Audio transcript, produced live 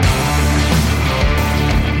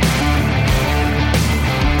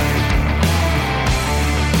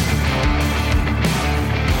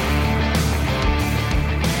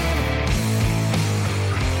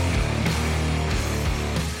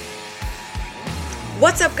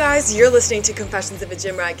What's up, guys? You're listening to Confessions of a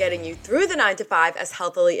Gym Rat, getting you through the 9 to 5 as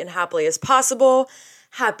healthily and happily as possible.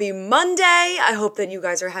 Happy Monday. I hope that you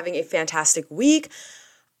guys are having a fantastic week.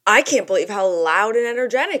 I can't believe how loud and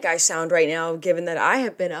energetic I sound right now, given that I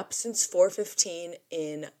have been up since 4:15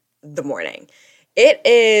 in the morning. It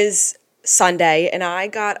is Sunday, and I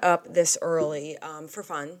got up this early for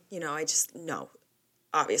fun.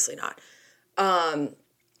 Obviously not.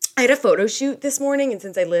 I had a photo shoot this morning, and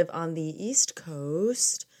since I live on the East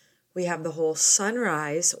Coast, we have the whole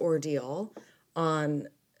sunrise ordeal on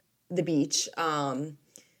the beach. And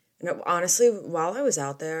honestly, while I was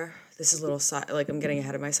out there, this is a little I'm getting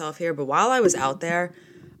ahead of myself here, but while I was out there,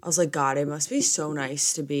 I was like, God, it must be so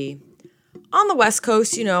nice to be on the West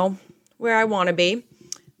Coast, where I want to be,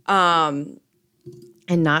 and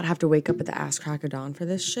not have to wake up at the ass crack of dawn for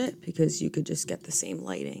this shit, because you could just get the same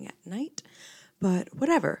lighting at night. But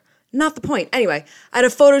whatever, not the point. Anyway, I had a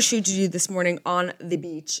photo shoot to do this morning on the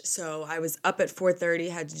beach. So I was up at 4:30,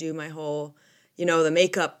 had to do my whole, the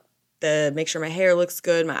makeup, make sure my hair looks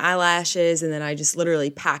good, my eyelashes. And then I just literally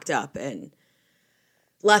packed up and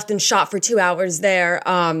left and shot for 2 hours there.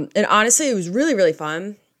 And honestly, it was really, really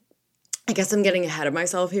fun. I guess I'm getting ahead of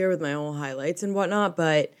myself here with my own highlights and whatnot,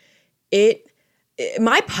 but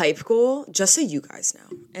my pipe goal, just so you guys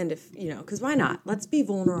know, and if, because why not? Let's be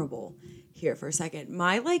vulnerable here for a second.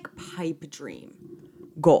 My pipe dream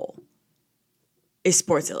goal is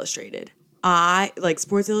Sports Illustrated.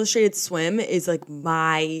 Sports Illustrated swim is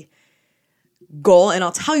my goal, and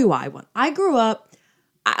I'll tell you why. When I grew up,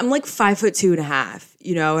 I'm 5'2.5",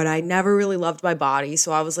 and I never really loved my body,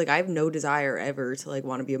 so I was I have no desire ever to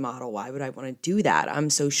want to be a model. Why would I want to do that? I'm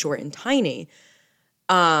so short and tiny.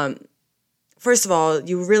 First of all,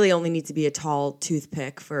 you really only need to be a tall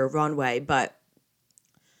toothpick for a runway, but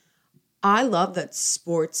I love that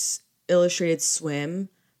Sports Illustrated Swim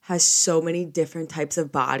has so many different types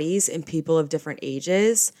of bodies and people of different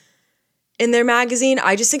ages in their magazine.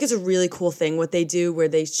 I just think it's a really cool thing what they do, where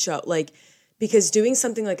they show, because doing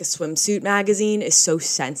something like a swimsuit magazine is so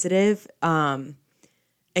sensitive and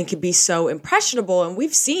can be so impressionable. And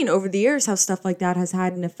we've seen over the years how stuff like that has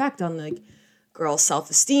had an effect on girls'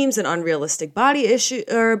 self-esteems and unrealistic body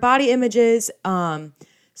images.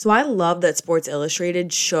 So I love that Sports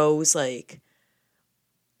Illustrated shows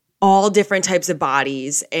all different types of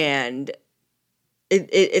bodies, and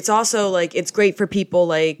it's also it's great for people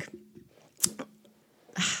what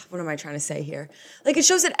am I trying to say here? It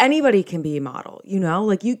shows that anybody can be a model,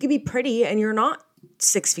 you can be pretty and you're not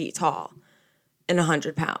 6 feet tall and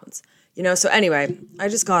 100 pounds, So anyway, I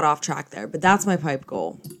just got off track there, but that's my pipe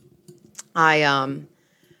goal.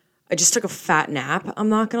 I just took a fat nap, I'm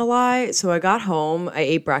not going to lie. So I got home, I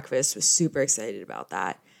ate breakfast, was super excited about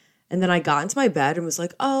that. And then I got into my bed and was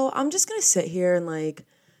like, oh, I'm just going to sit here and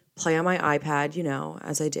play on my iPad,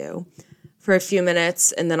 as I do, for a few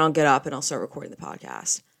minutes. And then I'll get up and I'll start recording the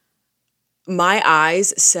podcast. My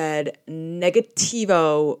eyes said,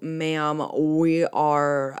 negativo, ma'am, we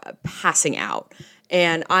are passing out.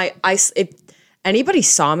 And if anybody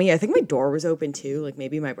saw me, I think my door was open too.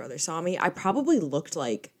 Maybe my brother saw me. I probably looked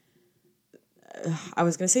I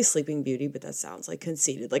was going to say Sleeping Beauty, but that sounds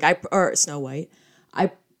conceited. Or Snow White. I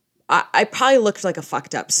probably looked like a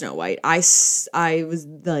fucked up Snow White. I was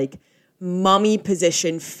mummy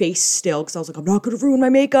position, face still, because I was I'm not going to ruin my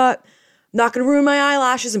makeup. I'm not going to ruin my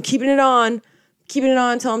eyelashes. I'm keeping it on.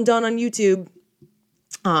 Until I'm done on YouTube.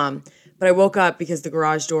 But I woke up because the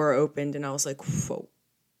garage door opened, and I was whoa. All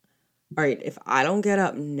right, if I don't get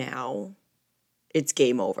up now, it's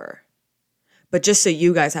game over. But just so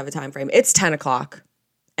you guys have a time frame, it's 10 o'clock,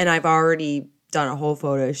 and I've already done a whole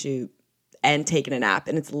photo shoot and taken a nap,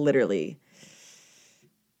 and it's literally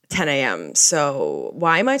 10 a.m. So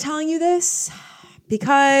why am I telling you this?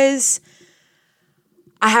 Because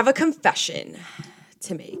I have a confession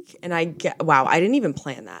to make, and I didn't even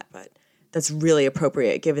plan that, but that's really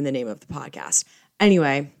appropriate given the name of the podcast.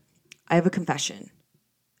 Anyway, I have a confession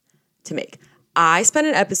to make. I spent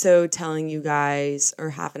an episode telling you guys,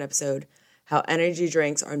 or half an episode, how energy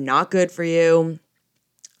drinks are not good for you.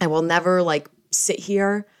 I will never sit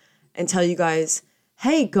here and tell you guys,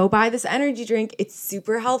 hey, go buy this energy drink. It's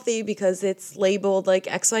super healthy because it's labeled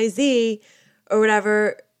XYZ or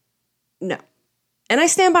whatever. No. And I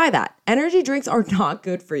stand by that. Energy drinks are not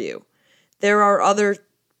good for you. There are other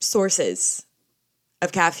sources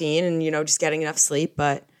of caffeine and, just getting enough sleep.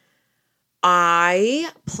 But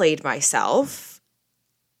I played myself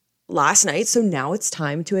last night, so now it's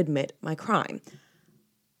time to admit my crime.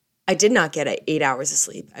 I did not get 8 hours of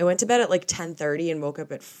sleep. I went to bed at 10:30 and woke up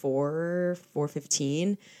at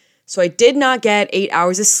 4:15. So I did not get 8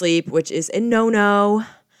 hours of sleep, which is a no-no.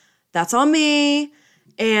 That's on me.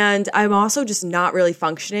 And I'm also just not really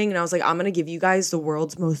functioning. And I was like, I'm going to give you guys the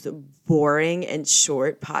world's most boring and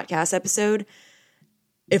short podcast episode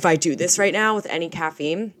if I do this right now with any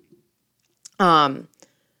caffeine.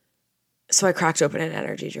 So I cracked open an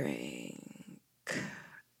energy drink.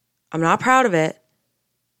 I'm not proud of it,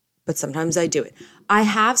 but sometimes I do it. I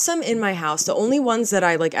have some in my house. The only ones that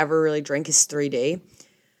I like ever really drink is 3D.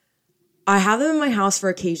 I have them in my house for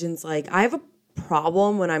occasions. Like I have a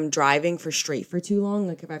problem when I'm driving for straight for too long.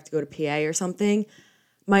 Like if I have to go to PA or something,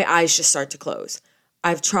 my eyes just start to close.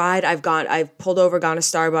 I've pulled over, gone to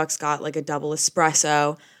Starbucks, got like a double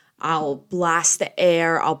espresso. I'll blast the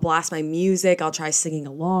air. I'll blast my music. I'll try singing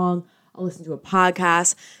along. I'll listen to a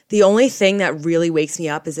podcast. The only thing that really wakes me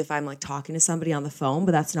up is if I'm like talking to somebody on the phone,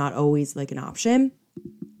 but that's not always like an option.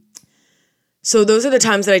 So those are the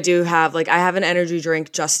times that I do have, like I have an energy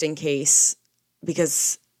drink just in case,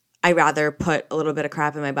 because I rather put a little bit of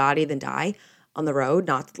crap in my body than die on the road.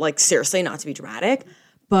 Not like seriously, not to be dramatic,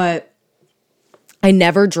 but I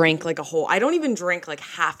never drink like I don't even drink like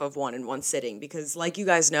half of one in one sitting because like you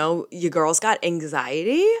guys know, your girl's got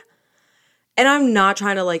anxiety. And I'm not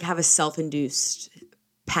trying to like have a self-induced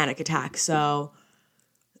panic attack. So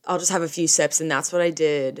I'll just have a few sips. And that's what I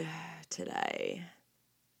did today.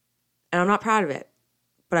 And I'm not proud of it.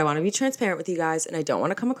 But I want to be transparent with you guys. And I don't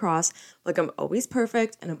want to come across like I'm always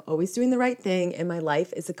perfect and I'm always doing the right thing. And my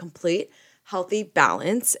life is a complete healthy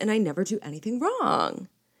balance. And I never do anything wrong.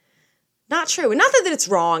 Not true. And not that it's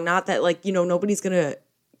wrong. Not that like, you know, nobody's going to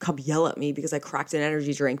come yell at me because I cracked an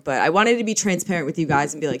energy drink. But I wanted to be transparent with you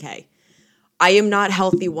guys and be like, hey, I am not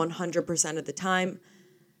healthy 100% of the time.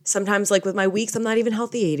 Sometimes, like with my weeks, I'm not even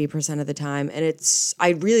healthy 80% of the time. And I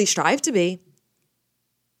really strive to be,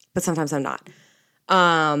 but sometimes I'm not.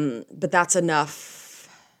 But that's enough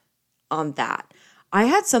on that. I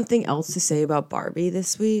had something else to say about Barbie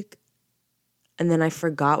this week, and then I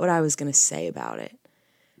forgot what I was going to say about it.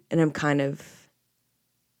 And I'm kind of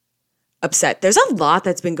upset. There's a lot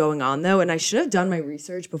that's been going on, though, and I should have done my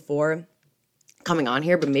research before coming on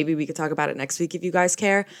here, but maybe we could talk about it next week if you guys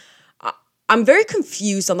care. I'm very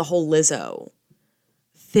confused on the whole Lizzo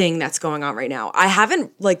thing that's going on right now. I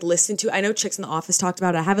haven't like listened to, I know Chicks in the Office talked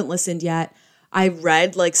about it. I haven't listened yet. I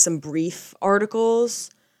read like some brief articles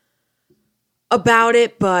about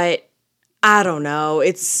it, but I don't know.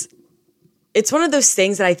 It's one of those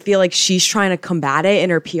things that I feel like she's trying to combat it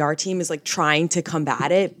and her PR team is like trying to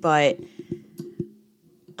combat it, but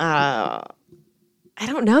I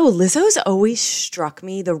don't know. Lizzo's always struck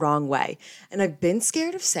me the wrong way. And I've been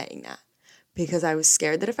scared of saying that because I was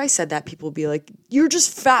scared that if I said that, people would be like, you're just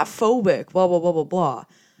fat phobic, blah, blah, blah, blah, blah.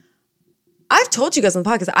 I've told you guys on the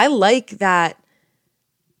podcast, I like that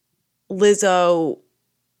Lizzo,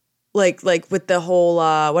 like with the whole,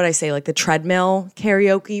 what I say, like the treadmill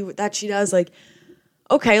karaoke that she does, like,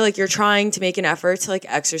 okay, like you're trying to make an effort to like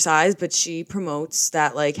exercise, but she promotes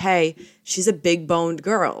that like, hey, she's a big boned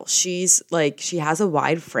girl. She's like, she has a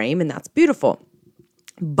wide frame and that's beautiful.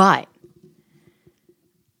 But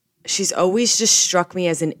she's always just struck me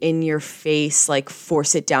as an in your face, like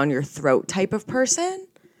force it down your throat type of person.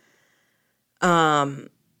 I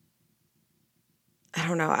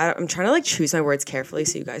don't know. I'm trying to like choose my words carefully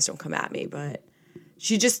so you guys don't come at me, but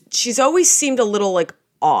she's always seemed a little like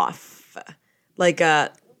off. Like,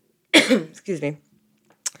 excuse me,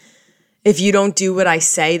 if you don't do what I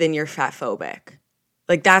say, then you're fat phobic.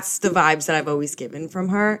 Like, that's the vibes that I've always given from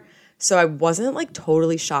her. So I wasn't, like,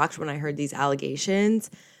 totally shocked when I heard these allegations.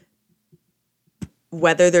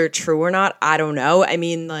 Whether they're true or not, I don't know. I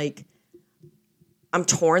mean, like, I'm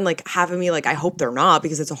torn. Like, half of me, like, I hope they're not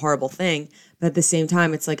because it's a horrible thing. But at the same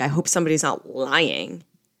time, it's like, I hope somebody's not lying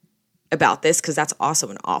about this because that's also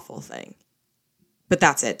an awful thing. But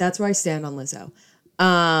that's it. That's where I stand on Lizzo.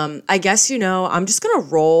 I guess, you know, I'm just going to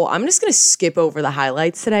roll. I'm just going to skip over the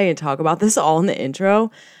highlights today and talk about this all in the intro.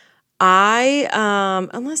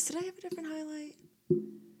 Unless, did I have a different highlight?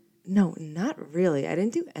 No, not really. I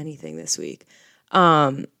didn't do anything this week.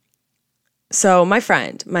 So my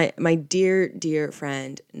friend, my dear, dear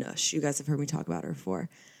friend, Nush, you guys have heard me talk about her before.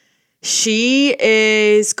 She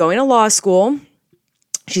is going to law school.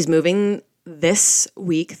 She's moving this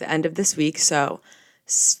week, the end of this week. So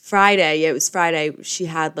Friday, it was Friday, she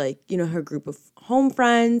had like, you know, her group of home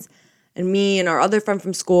friends and me and our other friend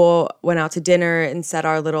from school went out to dinner and said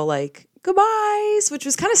our little like goodbyes, which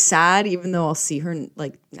was kind of sad, even though I'll see her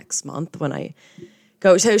like next month when I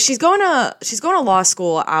go. So she's going to law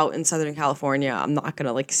school out in Southern California. I'm not going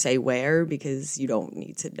to like say where because you don't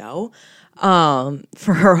need to know,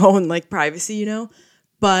 for her own like privacy, you know,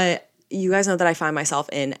 but you guys know that I find myself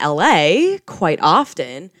in LA quite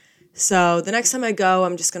often. So the next time I go,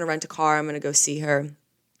 I'm just going to rent a car. I'm going to go see her.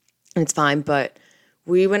 and it's fine. But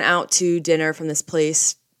we went out to dinner from this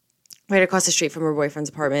place right across the street from her boyfriend's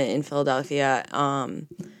apartment in Philadelphia. And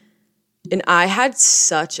I had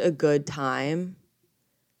such a good time.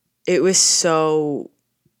 It was so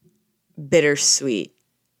bittersweet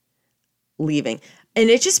leaving. And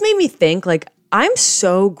it just made me think, like, I'm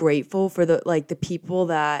so grateful for the people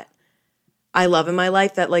that I love in my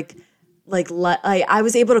life that I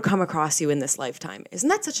was able to come across you in this lifetime. Isn't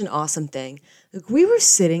that such an awesome thing? Like, we were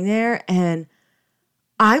sitting there and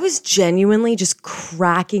I was genuinely just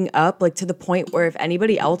cracking up, like, to the point where if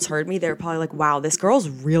anybody else heard me, they were probably like, wow, this girl's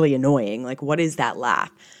really annoying. Like, what is that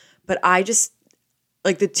laugh? But I just,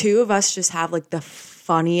 like, the two of us just have, like, the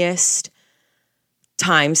funniest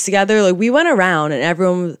times together. Like, we went around and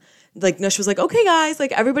everyone, like, Nush was like, okay, guys,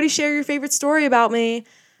 like, everybody share your favorite story about me.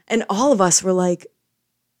 And all of us were like,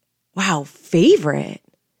 wow, favorite?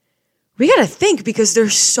 We got to think, because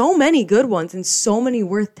there's so many good ones and so many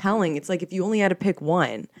worth telling. It's like, if you only had to pick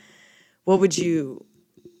one, what would you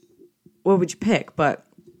pick? But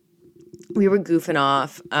we were goofing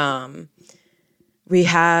off.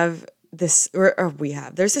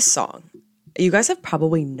 There's this song. You guys have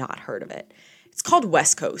probably not heard of it. It's called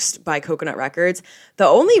West Coast by Coconut Records. The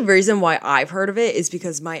only reason why I've heard of it is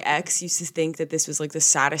because my ex used to think that this was like the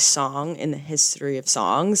saddest song in the history of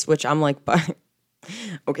songs, which I'm like, but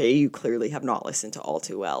okay, you clearly have not listened to All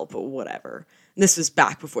Too Well, but whatever. And this was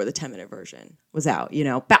back before the 10-minute version was out,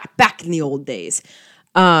 back in the old days.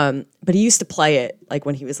 But he used to play it like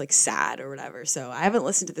when he was like sad or whatever. So I haven't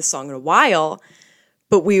listened to this song in a while,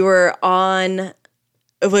 but we were when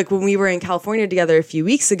we were in California together a few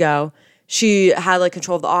weeks ago, she had like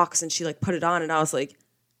control of the aux and she like put it on and I was like,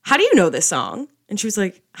 how do you know this song? And she was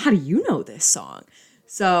like, how do you know this song?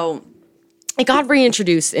 So it got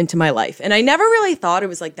reintroduced into my life. And I never really thought it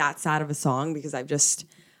was like that sad of a song because I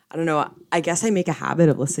don't know, I guess I make a habit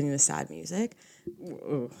of listening to sad music.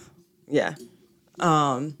 Yeah.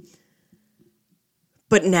 But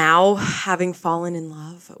now, having fallen in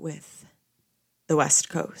love with the West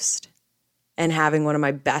Coast and having one of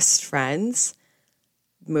my best friends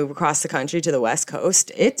move across the country to the West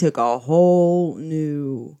Coast, it took a whole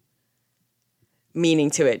new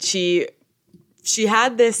meaning to it. She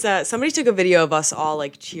had this, somebody took a video of us all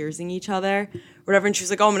like cheersing each other, whatever, and she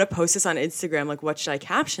was like, oh, I'm going to post this on Instagram. Like, what should I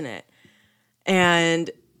caption it?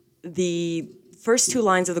 And the first two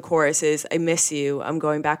lines of the chorus is, I miss you. I'm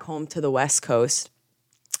going back home to the West Coast.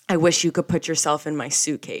 I wish you could put yourself in my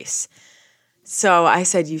suitcase. So I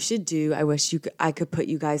said, I could put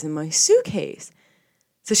you guys in my suitcase.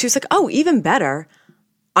 So she was like, oh, even better.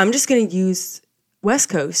 I'm just going to use West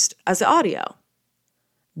Coast as the audio.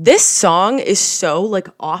 This song is so like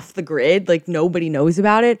off the grid, like nobody knows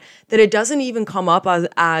about it, that it doesn't even come up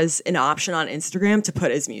as an option on Instagram to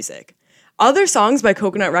put as music. Other songs by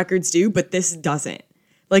Coconut Records do, but this doesn't.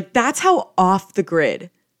 Like, that's how off the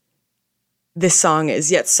grid this song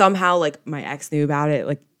is. Yet somehow, like, my ex knew about it,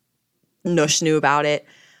 like Nush knew about it.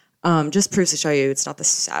 Just proves to show you it's not the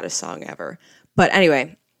saddest song ever. But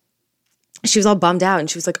anyway, she was all bummed out and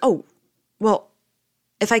she was like, oh, well,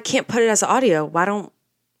 if I can't put it as audio, why don't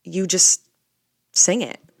you just sing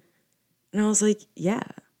it? And I was like, yeah,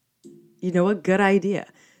 you know what? Good idea.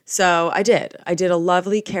 So I did. I did a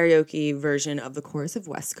lovely karaoke version of the chorus of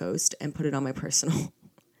West Coast and put it on my personal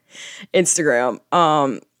Instagram.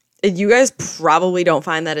 You guys probably don't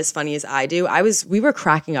find that as funny as I do. We were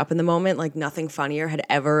cracking up in the moment, like nothing funnier had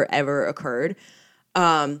ever occurred.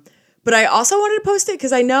 But I also wanted to post it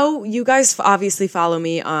because I know you guys obviously follow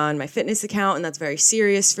me on my fitness account, and that's very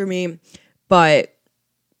serious for me. But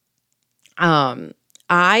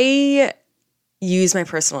I use my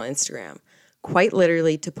personal Instagram quite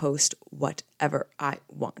literally to post whatever I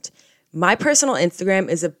want. My personal Instagram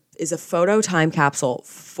is a photo time capsule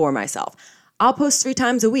for myself. I'll post 3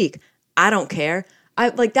 times a week. I don't care.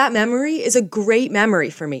 That memory is a great memory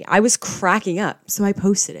for me. I was cracking up, so I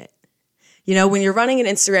posted it. You know, when you're running an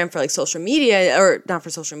Instagram for like social media, or not for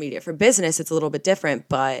social media, for business, it's a little bit different,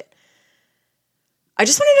 but I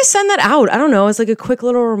just wanted to send that out. I don't know, it's like a quick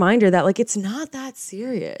little reminder that like it's not that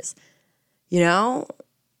serious. You know?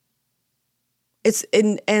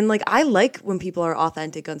 And like I like when people are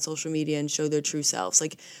authentic on social media and show their true selves.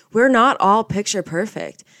 Like, we're not all picture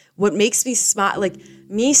perfect. What makes me smile, like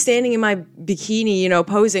me standing in my bikini, you know,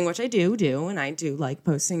 posing, which I do, and I do like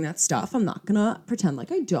posting that stuff. I'm not gonna pretend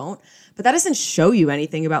like I don't, but that doesn't show you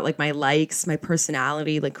anything about like my likes, my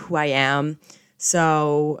personality, like who I am.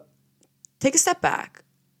 So take a step back,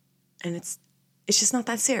 and it's just not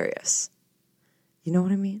that serious. You know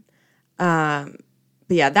what I mean?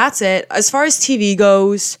 But yeah, that's it. As far as TV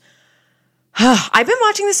goes, I've been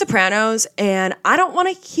watching The Sopranos, and I don't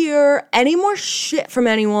want to hear any more shit from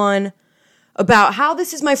anyone about how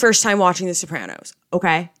this is my first time watching The Sopranos,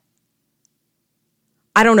 okay?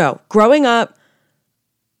 I don't know. Growing up,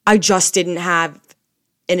 I just didn't have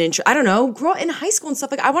an interest. I don't know. In high school and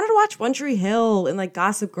stuff, like I wanted to watch One Tree Hill and like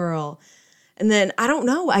Gossip Girl. And then, I don't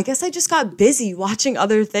know, I guess I just got busy watching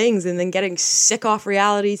other things and then getting sick off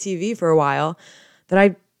reality TV for a while that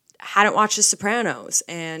I hadn't watched The Sopranos.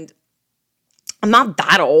 And I'm not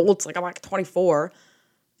that old. It's like I'm like 24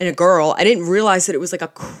 and a girl. I didn't realize that it was like a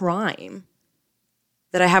crime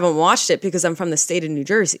that I haven't watched it because I'm from the state of New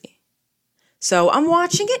Jersey. So I'm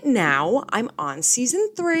watching it now. I'm on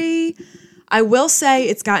season 3. I will say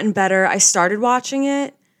it's gotten better. I started watching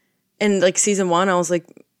it and like season 1, I was like,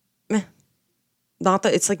 meh.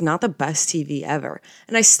 It's like not the best TV ever.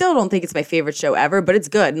 And I still don't think it's my favorite show ever, but it's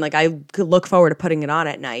good. And like I could look forward to putting it on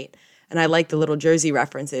at night. And I like the little Jersey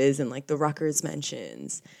references and like the Rutgers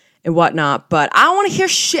mentions and whatnot. But I don't want to hear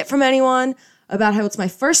shit from anyone about how it's my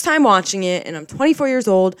first time watching it and I'm 24 years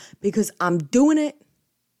old because I'm doing it.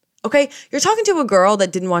 Okay? You're talking to a girl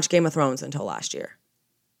that didn't watch Game of Thrones until last year.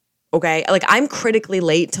 Okay? Like I'm critically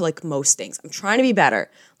late to like most things. I'm trying to be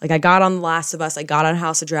better. Like I got on The Last of Us. I got on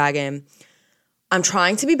House of Dragon. I'm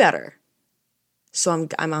trying to be better. So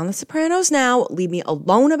I'm on The Sopranos now. Leave me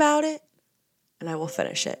alone about it, and I will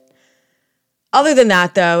finish it. Other than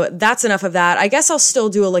that, though, that's enough of that. I guess I'll still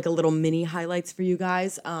do a little mini highlights for you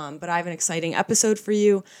guys, but I have an exciting episode for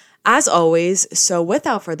you, as always. So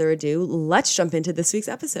without further ado, let's jump into this week's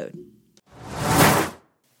episode.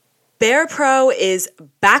 Bare Pro is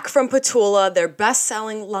back from Petula. Their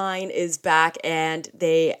best-selling line is back, and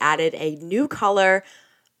they added a new color,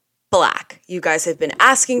 black. You guys have been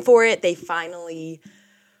asking for it. They finally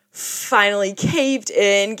caved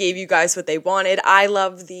in, gave you guys what they wanted. I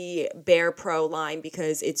love the Bare Pro line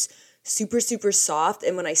because it's super, super soft.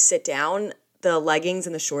 And when I sit down, the leggings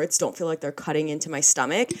and the shorts don't feel like they're cutting into my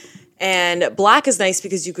stomach. And black is nice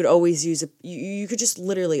because you could always use you could just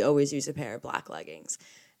literally always use a pair of black leggings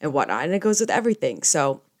and whatnot. And it goes with everything.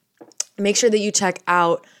 So make sure that you check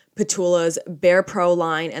out Petula's Bare Pro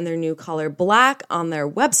line and their new color black on their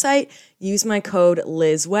website. Use my code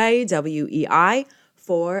LizWei, WEI,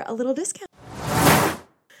 for a little discount.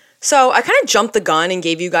 So I kind of jumped the gun and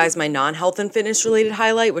gave you guys my non-health and fitness related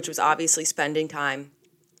highlight, which was obviously spending time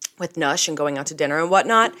with Nush and going out to dinner and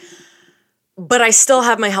whatnot. But I still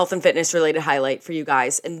have my health and fitness related highlight for you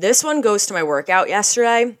guys. And this one goes to my workout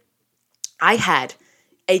yesterday. I had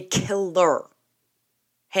a killer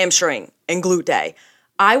hamstring and glute day.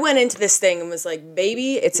 I went into this thing and was like,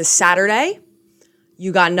 baby, it's a Saturday.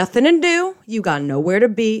 You got nothing to do. You got nowhere to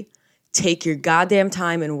be. Take your goddamn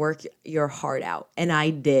time and work your heart out. And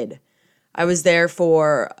I did. I was there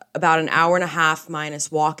for about an hour and a half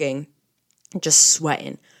minus walking, just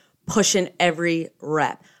sweating, pushing every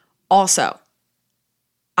rep. Also,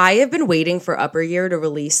 I have been waiting for Upper Gear to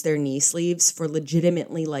release their knee sleeves for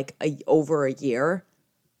legitimately over a year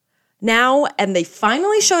now, and they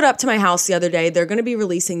finally showed up to my house the other day. They're going to be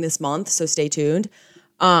releasing this month, so stay tuned.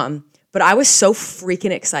 But I was so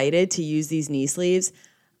freaking excited to use these knee sleeves.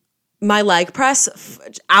 My leg press,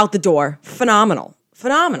 out the door. Phenomenal.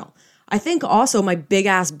 I think also my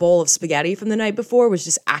big-ass bowl of spaghetti from the night before was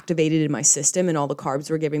just activated in my system and all the carbs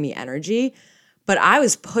were giving me energy. But I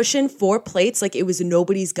was pushing 4 plates like it was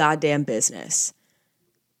nobody's goddamn business.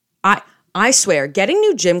 I swear, getting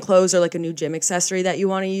new gym clothes or like a new gym accessory that you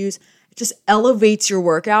want to use, it just elevates your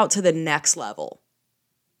workout to the next level.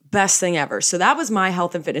 Best thing ever. So that was my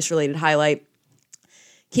health and fitness related highlight.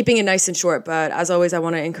 Keeping it nice and short, but as always, I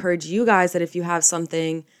want to encourage you guys that if you have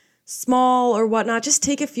something small or whatnot, just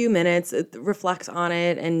take a few minutes, reflect on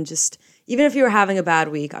it, and just, even if you were having a bad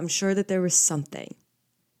week, I'm sure that there was something,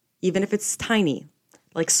 even if it's tiny,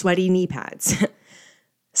 like sweaty knee pads,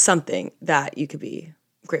 something that you could be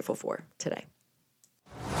grateful for today.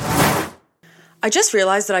 I just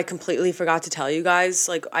realized that I completely forgot to tell you guys,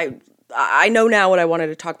 I know now what I wanted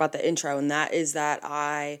to talk about the intro, and that is that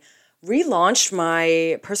I relaunched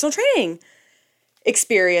my personal training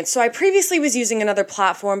experience. So I previously was using another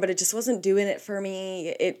platform, but it just wasn't doing it for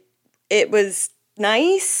me. It was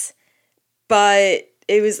nice, but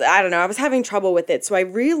it was, I don't know, I was having trouble with it. So I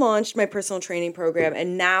relaunched my personal training program,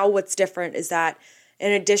 and now what's different is that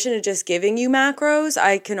in addition to just giving you macros,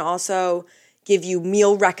 I can also give you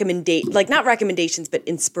meal not recommendations, but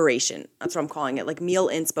inspiration. That's what I'm calling it, like meal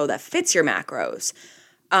inspo that fits your macros.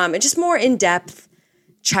 And just more in-depth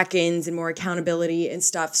check-ins and more accountability and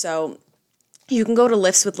stuff. So you can go to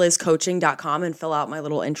liftswithlizcoaching.com and fill out my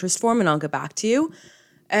little interest form, and I'll get back to you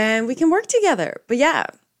and we can work together. But yeah,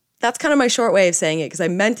 that's kind of my short way of saying it, because I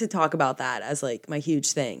meant to talk about that as like my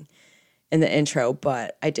huge thing in the intro,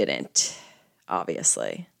 but I didn't,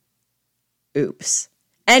 obviously. Oops.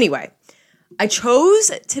 Anyway, I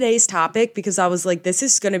chose today's topic because I was like, this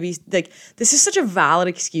is going to be like, this is such a valid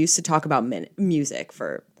excuse to talk about music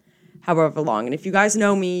for however long. And if you guys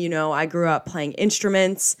know me, you know, I grew up playing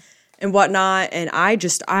instruments and whatnot, and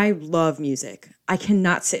I love music. I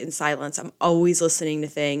cannot sit in silence. I'm always listening to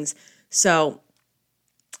things. So,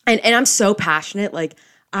 and I'm so passionate. Like,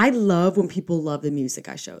 I love when people love the music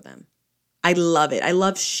I show them. I love it. I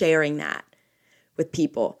love sharing that with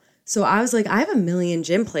people. So I was like, I have a million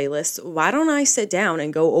gym playlists. Why don't I sit down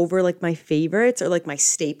and go over like my favorites or like my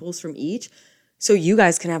staples from each, so you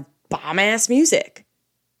guys can have bomb ass music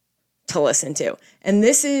to listen to. And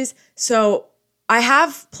this is, so I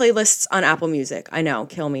have playlists on Apple Music. I know,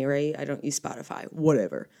 kill me, right? I don't use Spotify,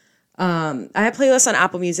 whatever. I have playlists on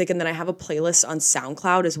Apple Music, and then I have a playlist on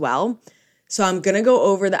SoundCloud as well. So I'm going to go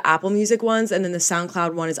over the Apple Music ones, and then the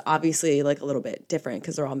SoundCloud one is obviously like a little bit different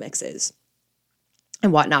because they're all mixes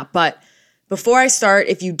and whatnot. But before I start,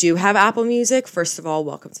 if you do have Apple Music, first of all,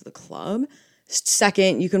 welcome to the club.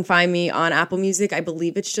 Second, you can find me on Apple Music. I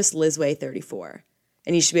believe it's just Lizway34.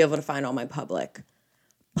 And you should be able to find all my public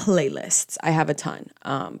playlists. I have a ton,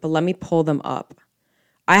 but let me pull them up.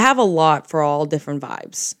 I have a lot for all different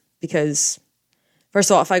vibes because, first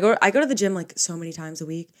of all, if I go to the gym like so many times a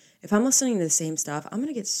week. If I'm listening to the same stuff, I'm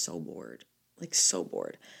gonna get so bored, like so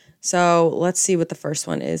bored. So let's see what the first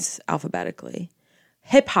one is alphabetically.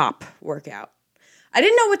 Hip hop workout. I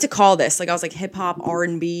didn't know what to call this. Like I was like hip hop,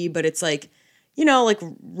 R&B, but it's like, you know, like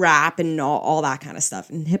rap and all that kind of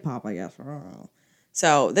stuff. And hip hop, I guess. I don't know.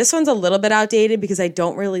 So this one's a little bit outdated because I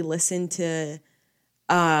don't really listen to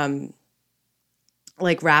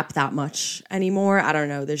like rap that much anymore. I don't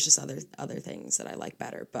know. There's just other things that I like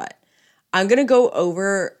better. But I'm going to go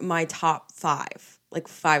over my top 5, like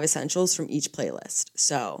 5 essentials from each playlist.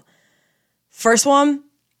 So first one,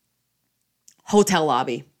 Hotel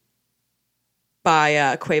Lobby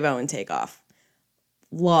by Quavo and Takeoff.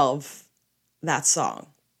 Love that song.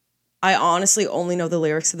 I honestly only know the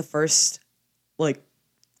lyrics to the first line.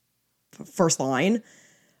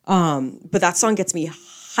 But that song gets me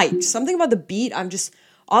hyped. Something about the beat, I'm just,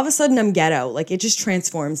 all of a sudden I'm ghetto. Like it just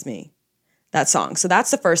transforms me, that song. So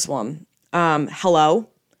that's the first one. Hello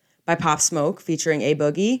by Pop Smoke featuring A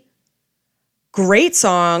Boogie. Great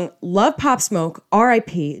song. Love Pop Smoke.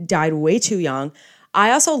 R.I.P. Died way too young.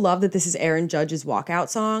 I also love that this is Aaron Judge's walkout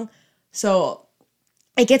song. So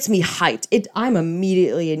it gets me hyped. I'm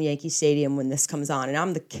immediately in Yankee Stadium when this comes on, and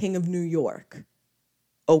I'm the king of New York.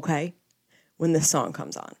 Okay? When this song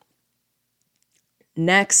comes on.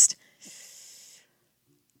 Next,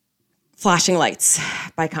 Flashing Lights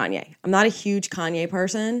by Kanye. I'm not a huge Kanye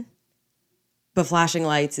person, but Flashing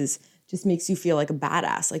Lights just makes you feel like a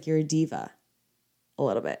badass, like you're a diva a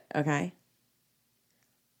little bit, okay?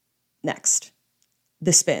 Next,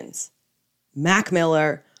 The Spins. Mac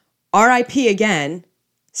Miller, R.I.P. again,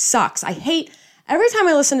 sucks. I hate, every time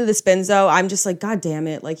I listen to The Spins though, I'm just like, God damn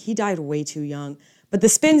it, like he died way too young. But The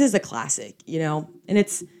Spins is a classic, you know? And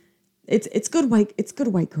it's good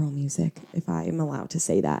white girl music, if I am allowed to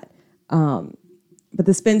say that. But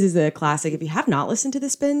The Spins is a classic. If you have not listened to The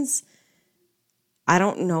Spins, I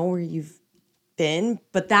don't know where you've been,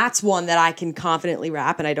 but that's one that I can confidently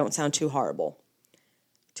rap and I don't sound too horrible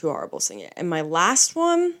singing it. And my last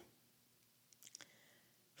one,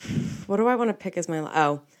 what do I want to pick as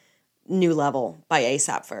my, New Level by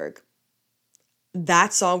A$AP Ferg.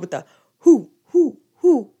 That song with the whoo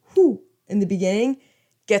in the beginning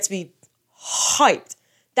gets me hyped.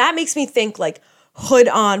 That makes me think like hood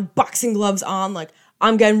on, boxing gloves on, like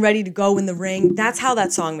I'm getting ready to go in the ring. That's how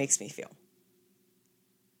that song makes me feel.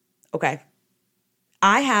 Okay.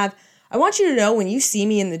 I want you to know when you see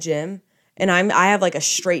me in the gym and I have like a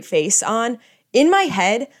straight face on, in my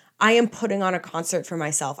head, I am putting on a concert for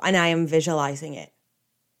myself and I am visualizing it.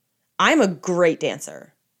 I'm a great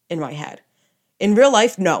dancer in my head. In real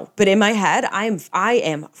life, no. But in my head, I am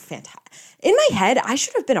fantastic. In my head, I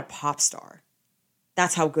should have been a pop star.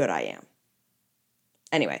 That's how good I am.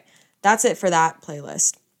 Anyway, that's it for that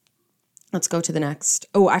playlist. Let's go to the next.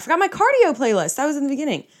 Oh, I forgot my cardio playlist. That was in the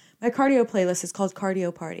beginning. My cardio playlist is called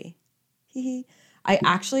Cardio Party. I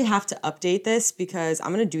actually have to update this because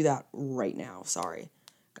I'm going to do that right now. Sorry,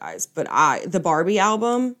 guys. But the Barbie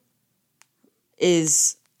album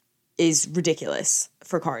is ridiculous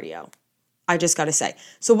for cardio. I just got to say.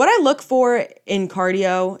 So what I look for in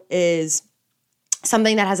cardio is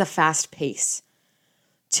something that has a fast pace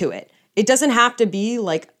to it. It doesn't have to be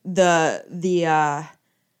like the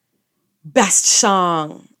best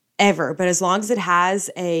song ever, but as long as it has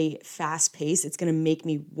a fast pace, it's going to make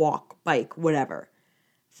me walk, bike, whatever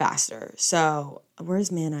faster. So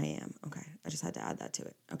where's Man I Am? Okay, I just had to add that to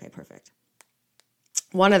it. Okay, perfect.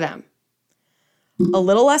 One of them. A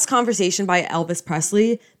Little Less Conversation by Elvis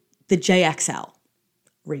Presley, the JXL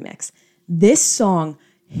remix. This song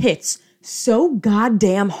hits so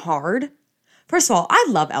goddamn hard. First of all, I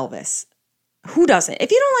love Elvis. Who doesn't?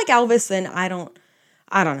 If you don't like Elvis, then I don't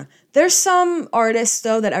know. There's some artists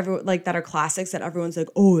though that that are classics that everyone's like,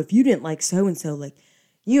 oh, if you didn't like so and so, like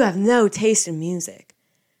you have no taste in music.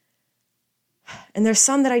 And there's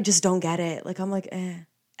some that I just don't get it. Like I'm like,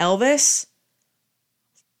 Elvis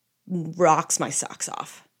rocks my socks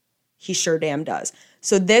off. He sure damn does.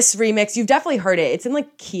 So this remix, you've definitely heard it. It's in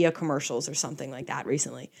like Kia commercials or something like that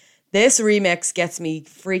recently. This remix gets me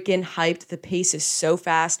freaking hyped. The pace is so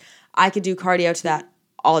fast. I could do cardio to that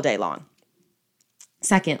all day long.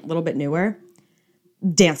 Second, a little bit newer,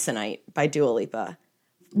 Dance the Night by Dua Lipa.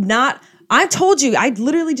 I told you, I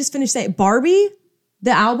literally just finished saying, Barbie,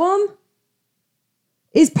 the album,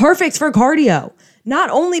 is perfect for cardio. Not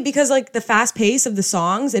only because like the fast pace of the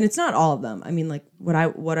songs, and it's not all of them. I mean, like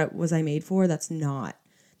what was I made for? That's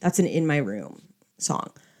an In My Room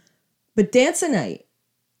song. But Dance the Night,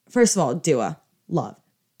 first of all, Dua, love.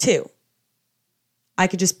 2, I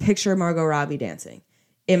could just picture Margot Robbie dancing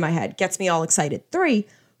in my head. Gets me all excited. 3,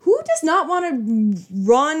 who does not want to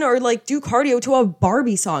run or like do cardio to a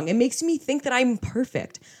Barbie song? It makes me think that I'm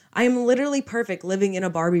perfect. I am literally perfect living in a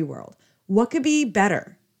Barbie world. What could be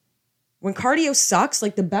better? When cardio sucks,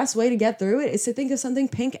 like the best way to get through it is to think of something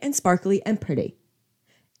pink and sparkly and pretty,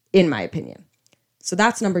 in my opinion. So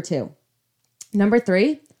that's number 2. Number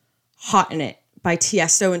 3, Hot in It by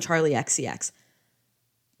Tiesto and Charli XCX.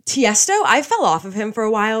 Tiesto, I fell off of him for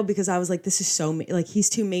a while because I was like, this is so, like, he's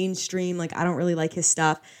too mainstream. Like, I don't really like his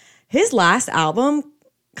stuff. His last album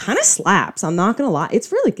kind of slaps. I'm not going to lie.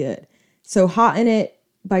 It's really good. So Hot in It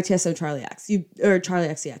by Tiesto and Charli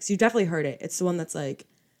XCX. You've definitely heard it. It's the one that's like,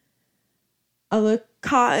 I look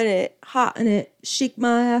hot in it, shake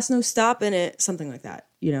my ass, no stopping it. Something like that,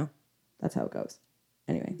 you know? That's how it goes.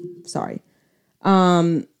 Anyway, sorry.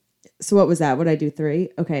 So what was that? What did I do?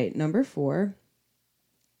 3? Okay, number 4.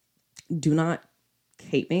 Do not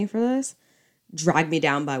hate me for this. Drag Me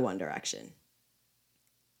Down by One Direction.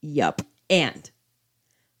 Yup. And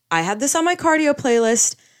I had this on my cardio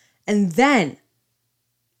playlist, and then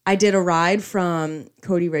I did a ride from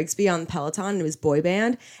Cody Rigsby on Peloton. It was boy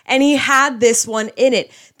band, and he had this one in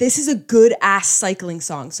it. This is a good ass cycling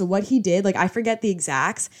song. So what he did, like I forget the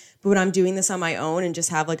exacts, but when I'm doing this on my own and just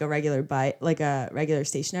have like a regular bike, like a regular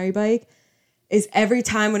stationary bike, is every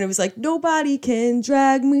time when it was like, nobody can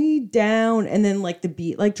drag me down, and then like the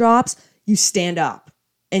beat like drops, you stand up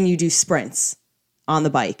and you do sprints on the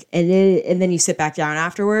bike, and then you sit back down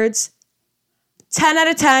afterwards. 10 out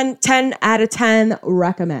of 10, 10 out of 10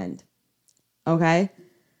 recommend. Okay?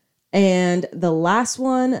 And the last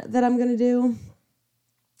one that I'm going to do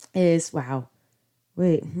is, wow.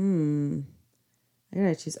 Wait, I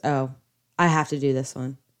gotta choose. Oh, I have to do this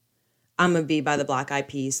one. I'ma Be by the Black Eyed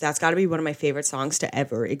Peas. That's got to be one of my favorite songs to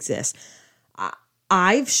ever exist.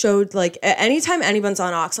 I've showed, like, anytime anyone's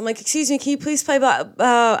on aux, I'm like, excuse me, can you please play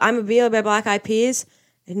I'ma Be by Black Eyed Peas?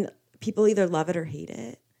 And people either love it or hate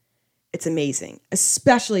it. It's amazing,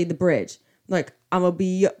 especially the bridge. Like, I'm going to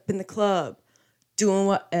be up in the club, doing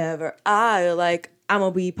whatever I like. I'm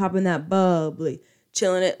going to be popping that bubbly,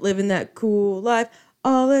 chilling it, living that cool life.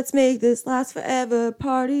 Oh, let's make this last forever.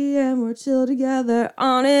 Party and we're chill together.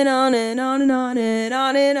 On and on and on and on and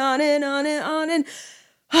on and on and on and on and.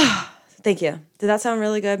 Thank you. Did that sound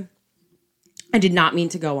really good? I did not mean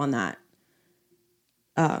to go on that.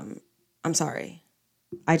 I'm sorry.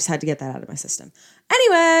 I just had to get that out of my system.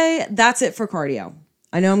 Anyway, that's it for cardio.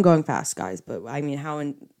 I know I'm going fast, guys, but I mean,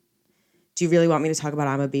 do you really want me to talk about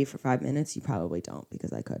I'm a Bee for 5 minutes? You probably don't,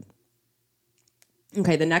 because I could.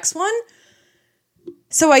 Okay, the next one.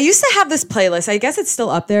 So I used to have this playlist. I guess it's still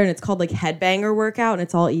up there, and it's called like Headbanger Workout, and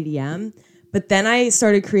it's all EDM. But then I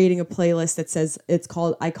started creating a playlist that says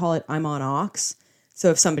I call it I'm on aux. So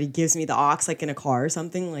if somebody gives me the aux, like in a car or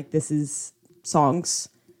something, like this is songs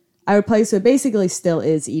I would play. So it basically still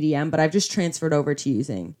is EDM, but I've just transferred over to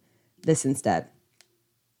using this instead.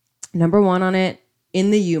 Number 1 on it,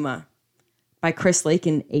 In the Yuma by Chris Lake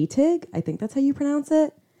and Atig. I think that's how you pronounce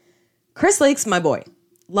it. Chris Lake's my boy.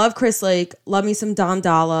 Love Chris Lake. Love me some Dom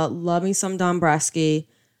Dalla. Love me some Don Bresky.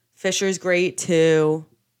 Fisher's great too.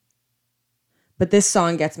 But this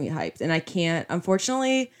song gets me hyped. And I can't,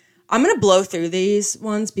 unfortunately, I'm going to blow through these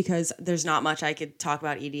ones because there's not much I could talk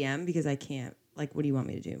about EDM because I can't. Like, what do you want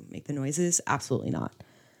me to do? Make the noises? Absolutely not.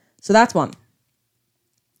 So that's one.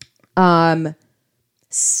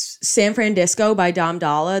 San Francisco by Dom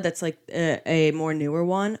Dalla. That's like a more newer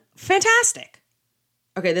one. Fantastic.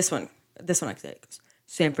 Okay, this one I can say. It goes,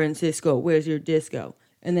 San Francisco, where's your disco?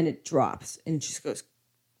 And then it drops and it just goes,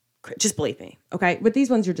 just believe me. Okay, with these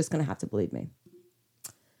ones, you're just going to have to believe me.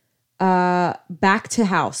 Back to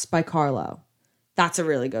House by Carlo. That's a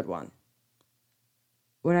really good one.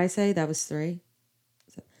 What did I say? That was 3.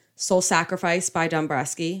 Soul Sacrifice by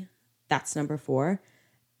Dombresky. That's number 4.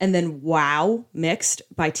 And then Wow Mixed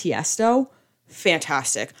by Tiesto.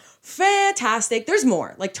 Fantastic. Fantastic. There's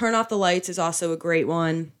more. Like Turn Off the Lights is also a great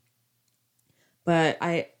one. But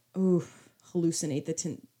I hallucinate the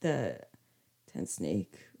Ten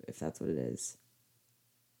Snake, if that's what it is.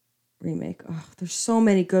 Remake. Oh, there's so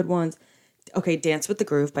many good ones. Okay, Dance with the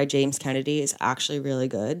Groove by James Kennedy is actually really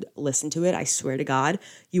good. Listen to it. I swear to God,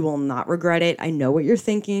 you will not regret it. I know what you're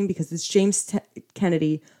thinking because it's James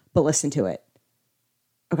Kennedy, but listen to it.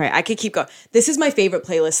 Okay, I could keep going. This is my favorite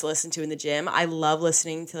playlist to listen to in the gym. I love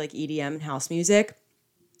listening to like EDM and house music.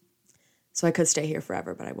 So I could stay here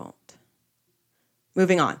forever, but I won't.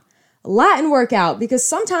 Moving on. Latin workout, because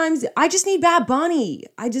sometimes I just need Bad Bunny.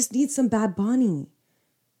 I just need some Bad Bunny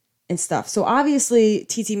and stuff. So obviously,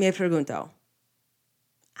 Titi Me Pregunto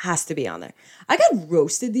has to be on there. I got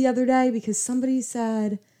roasted the other day because somebody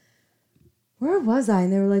said, where was I?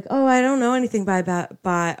 And they were like, oh, I don't know anything I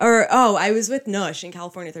was with Nush in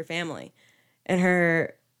California with her family. And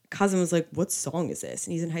her cousin was like, what song is this?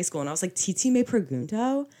 And he's in high school. And I was like, Titi Me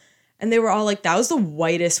Pregunto? And they were all like, that was the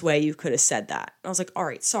whitest way you could have said that. And I was like, all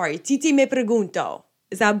right, sorry. Titi Me Pregunto.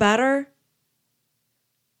 Is that better?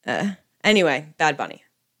 Anyway, Bad Bunny.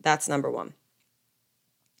 That's number 1.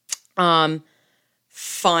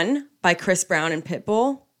 Fun by Chris Brown and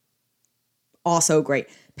Pitbull. Also great.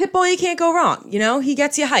 Pitbull, you can't go wrong. You know, he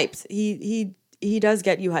gets you hyped. He does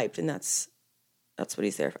get you hyped, and that's what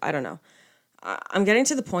he's there for. I don't know. I'm getting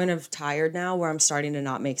to the point of tired now where I'm starting to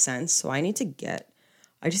not make sense. So I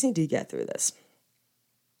just need to get through this.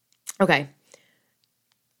 Okay.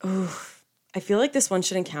 Ooh, I feel like this one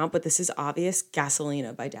shouldn't count, but this is obvious.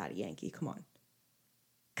 Gasolina by Daddy Yankee. Come on.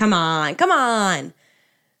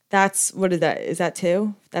 What is that? Is that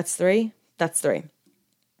 2? That's 3? That's 3.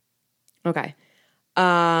 Okay.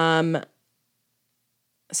 Sorry,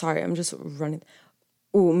 I'm just running.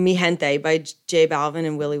 Ooh, Mi Gente by J Balvin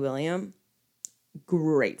and Willie William.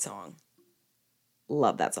 Great song.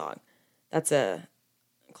 Love that song. That's a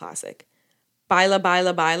classic. Baila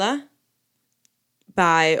Baila Baila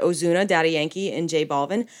by Ozuna, Daddy Yankee, and J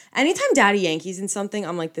Balvin. Anytime Daddy Yankee's in something,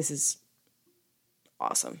 I'm like, this is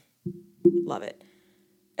awesome. Love it.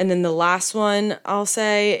 And then the last one I'll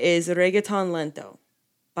say is Reggaeton Lento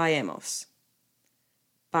by Amos.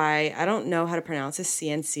 By, I don't know how to pronounce this,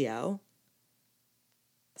 Ciencio.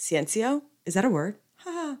 Ciencio? Is that a word?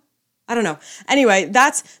 I don't know. Anyway,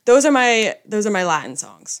 those are my Latin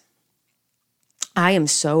songs. I am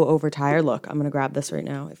so overtired. Look, I'm going to grab this right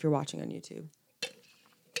now if you're watching on YouTube.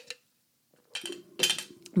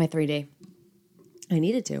 My 3D. I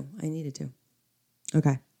needed to.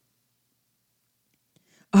 Okay.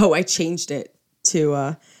 Oh, I changed it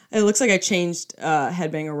to, it looks like I changed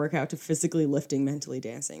headbanger workout to physically lifting, mentally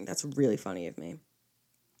dancing. That's really funny of me.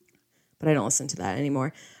 But I don't listen to that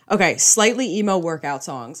anymore. Okay, slightly emo workout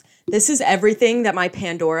songs. This is everything that my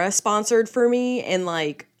Pandora sponsored for me in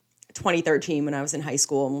like 2013 when I was in high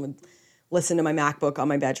school and would listen to my MacBook on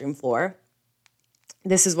my bedroom floor.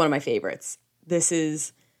 This is one of my favorites. This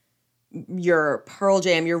is your Pearl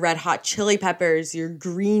Jam, your Red Hot Chili Peppers, your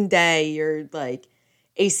Green Day, your like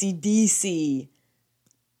AC/DC.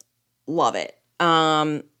 Love it.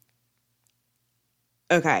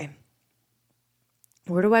 Okay.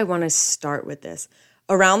 Where do I want to start with this?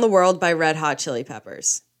 Around the World by Red Hot Chili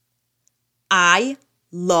Peppers. I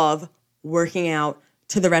love working out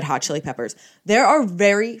to the Red Hot Chili Peppers. There are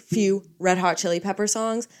very few Red Hot Chili Pepper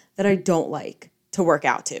songs that I don't like to work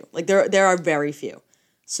out to. Like there are very few.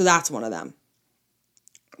 So that's one of them.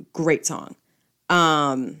 Great song.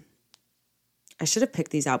 I should have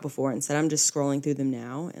picked these out before. Instead, I'm just scrolling through them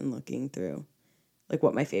now and looking through like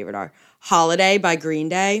what my favorite are. Holiday by Green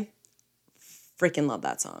Day. Freaking love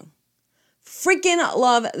that song. Freaking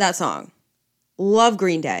love that song. Love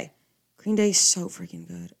Green Day. Green Day is so freaking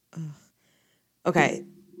good. Ugh. Okay,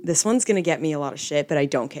 this one's gonna get me a lot of shit, but I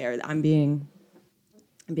don't care. I'm being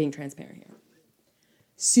transparent here.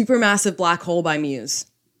 Supermassive Black Hole by Muse.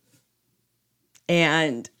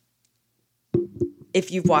 And if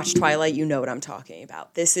you've watched Twilight, you know what I'm talking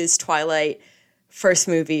about. This is Twilight, first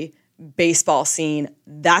movie, baseball scene.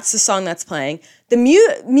 That's the song that's playing. The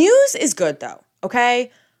Muse is good though,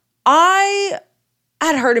 okay? I I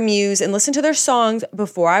had heard of Muse and listened to their songs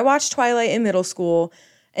before I watched Twilight in middle school.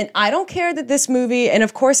 And I don't care that this movie, and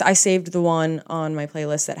of course I saved the one on my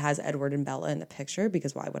playlist that has Edward and Bella in the picture,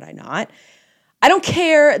 because why would I not? I don't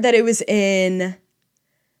care that it was in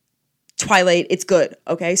Twilight. It's good,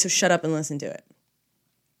 okay? So shut up and listen to it.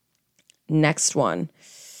 Next one.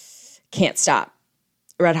 Can't Stop.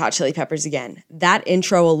 Red Hot Chili Peppers again. That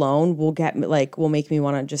intro alone will make me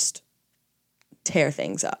want to just tear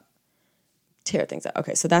things up.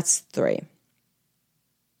 Okay, so that's 3.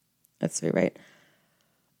 That's 3, right?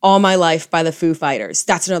 All My Life by the Foo Fighters.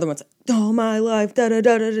 That's another one. All My Life, da da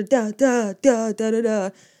da da da da da da da da.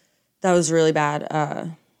 That was really bad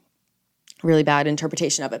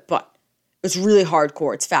interpretation of it, but it was really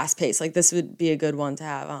hardcore. It's fast paced. Like, this would be a good one to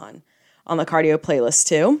have on the cardio playlist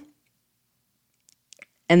too.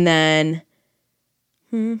 And then,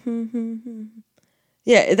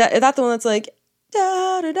 yeah, that's the one that's like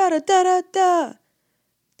da da da da da da da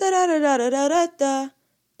da da da da da da.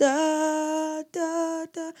 Da, da,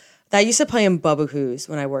 da. That used to play in Bubba Who's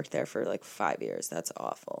when I worked there for like 5 years. That's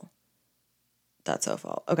awful. That's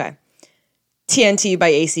awful. Okay. TNT by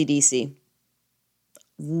AC/DC.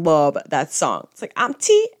 Love that song. It's like, I'm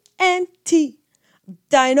TNT,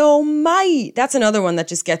 dynamite. That's another one that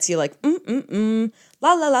just gets you like,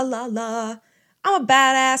 la, la, la, la, la. I'm a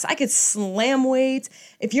badass. I could slam weights.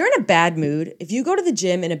 If you're in a bad mood, if you go to the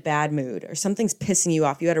gym in a bad mood or something's pissing you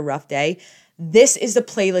off, you had a rough day, this is the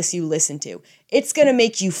playlist you listen to. It's going to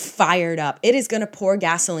make you fired up. It is going to pour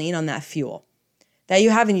gasoline on that fuel that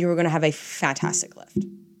you have, and you are going to have a fantastic lift.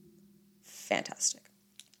 Fantastic.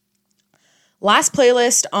 Last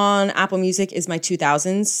playlist on Apple Music is my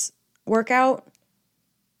 2000s workout.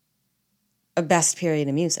 A best period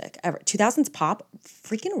of music ever. 2000s pop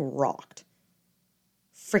freaking rocked.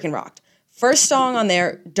 First song on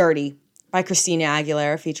there, Dirty by Christina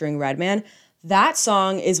Aguilera featuring Redman. That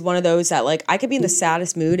song is one of those that, like, I could be in the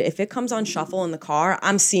saddest mood. If it comes on shuffle in the car,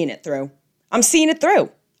 I'm seeing it through.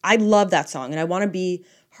 I love that song, and I want to be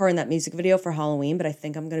her in that music video for Halloween, but I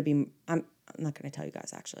think I'm not going to tell you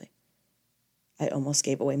guys, actually. I almost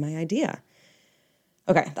gave away my idea.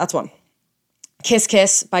 Okay, that's one. Kiss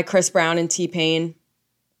Kiss by Chris Brown and T-Pain.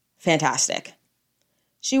 Fantastic.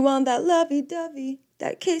 She want that lovey-dovey,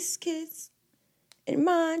 that kiss, kiss. In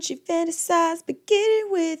mind, she fantasized, but get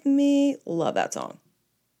it with me. Love that song.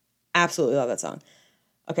 Absolutely love that song.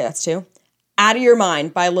 Okay, that's 2. Out of Your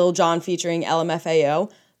Mind by Lil Jon featuring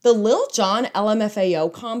LMFAO. The Lil Jon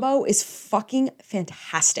LMFAO combo is fucking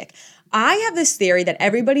fantastic. I have this theory that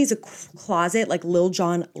everybody's a closet, like, Lil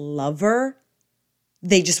Jon lover.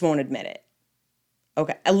 They just won't admit it.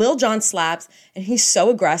 Okay, Lil Jon slaps, and he's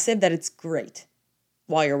so aggressive that it's great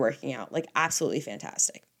while you're working out. Like, absolutely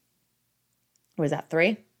fantastic. What is that,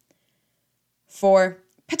 3? 4,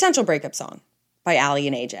 Potential Breakup Song by Ali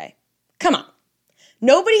and AJ. Come on.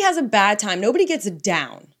 Nobody has a bad time. Nobody gets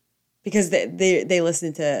down because they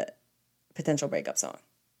listen to Potential Breakup Song.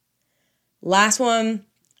 Last one,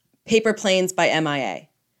 Paper Planes by MIA.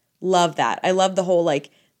 Love that. I love the whole, like,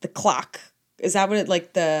 the clock. Is that what it,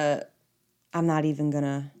 like, I'm not even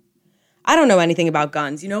gonna, I don't know anything about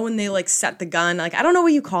guns. You know when they, like, set the gun? Like, I don't know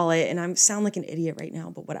what you call it, and I sound like an idiot right now,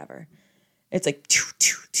 but whatever. It's like,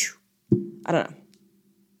 I don't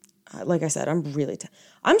know. Like I said,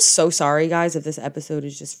 I'm so sorry, guys, if this episode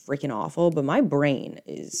is just freaking awful, but my brain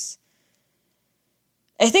is,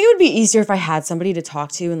 I think it would be easier if I had somebody to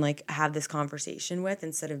talk to and, like, have this conversation with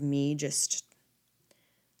instead of me just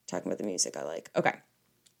talking about the music I like. Okay.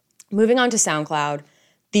 Moving on to SoundCloud.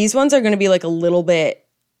 These ones are going to be, like, a little bit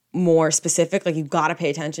more specific. Like, you got to pay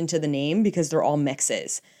attention to the name because they're all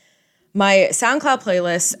mixes. My SoundCloud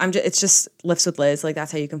playlist, it's just Lifts with Liz. Like,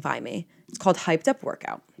 that's how you can find me. It's called Hyped Up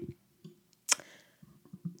Workout.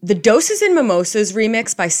 The Doses and Mimosas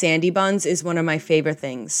remix by Sandy Buns is one of my favorite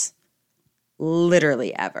things,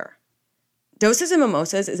 literally ever. Doses and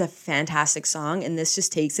Mimosas is a fantastic song, and this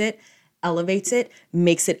just takes it, elevates it,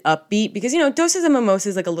 makes it upbeat. Because, you know, Doses and Mimosas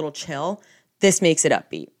is like a little chill. This makes it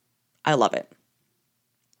upbeat. I love it.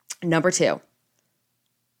 Number 2.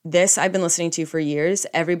 This I've been listening to for years.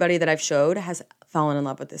 Everybody that I've showed has fallen in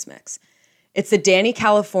love with this mix. It's the Danny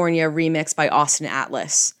California remix by Austin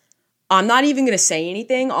Atlas. I'm not even going to say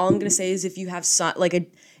anything. All I'm going to say is if you have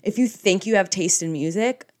if you think you have taste in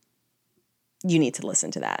music, you need to listen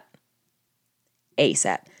to that.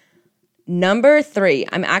 ASAP. Number 3.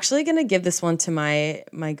 I'm actually going to give this one to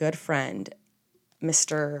my good friend,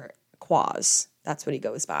 Mr. Quaz. That's what he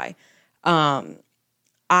goes by.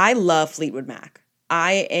 I love Fleetwood Mac.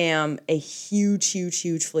 I am a huge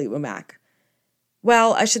Fleetwood Mac.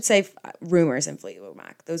 Well, I should say Rumors and Fleetwood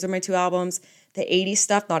Mac. Those are my 2 albums. The 80s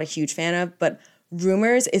stuff, not a huge fan of, but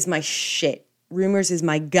Rumors is my shit. Rumors is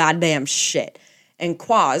my goddamn shit. And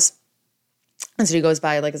Quaz, that's what he goes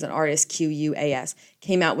by like as an artist, Quas,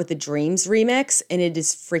 came out with the Dreams remix, and it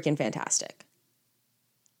is freaking fantastic.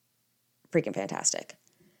 Freaking fantastic.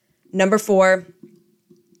 Number 4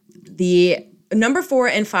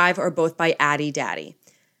 and 5 are both by Addy Daddy.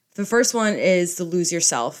 The first one is the Lose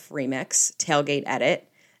Yourself remix, Tailgate Edit.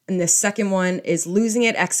 And the second one is Losing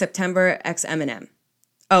It X September X Eminem.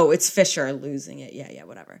 Oh, it's Fisher, Losing It. Yeah,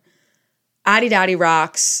 whatever. Addy Daddy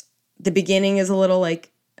rocks. The beginning is a little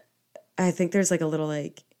like, I think there's like a little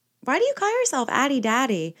like, why do you call yourself Addy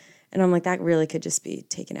Daddy? And I'm like, that really could just be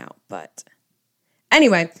taken out. But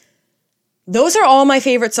anyway, those are all my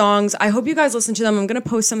favorite songs. I hope you guys listen to them. I'm going to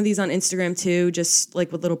post some of these on Instagram too, just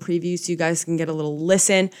like with little previews so you guys can get a little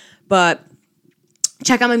listen. But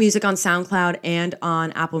check out my music on SoundCloud and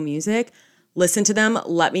on Apple Music. Listen to them.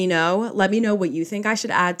 Let me know. Let me know what you think I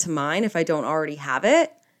should add to mine if I don't already have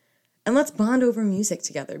it. And let's bond over music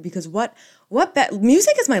together, because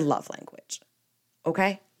music is my love language.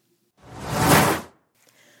 Okay?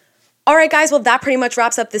 All right, guys. Well, that pretty much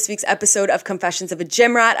wraps up this week's episode of Confessions of a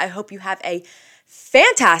Gym Rat. I hope you have a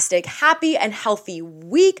fantastic, happy, and healthy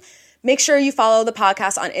week. Make sure you follow the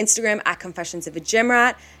podcast on Instagram at Confessions of a Gym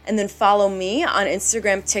Rat, and then follow me on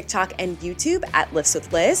Instagram, TikTok, and YouTube at Lifts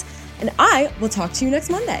with Liz. And I will talk to you next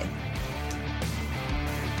Monday.